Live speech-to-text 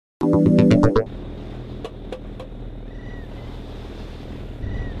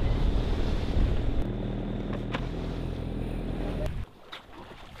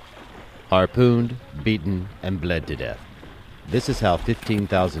Harpooned, beaten, and bled to death. This is how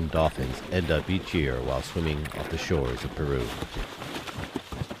 15,000 dolphins end up each year while swimming off the shores of Peru.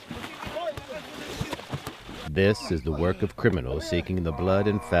 This is the work of criminals seeking the blood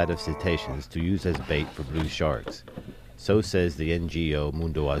and fat of cetaceans to use as bait for blue sharks. So says the NGO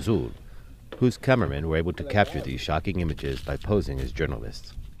Mundo Azul, whose cameramen were able to capture these shocking images by posing as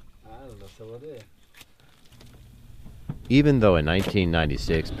journalists. Even though in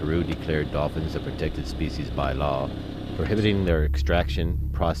 1996 Peru declared dolphins a protected species by law, prohibiting their extraction,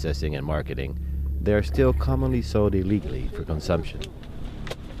 processing, and marketing, they are still commonly sold illegally for consumption.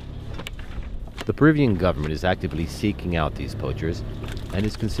 The Peruvian government is actively seeking out these poachers and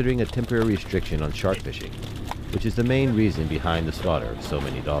is considering a temporary restriction on shark fishing, which is the main reason behind the slaughter of so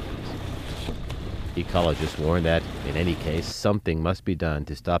many dolphins. Ecologists warn that, in any case, something must be done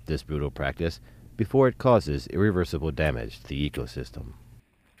to stop this brutal practice before it causes irreversible damage to the ecosystem.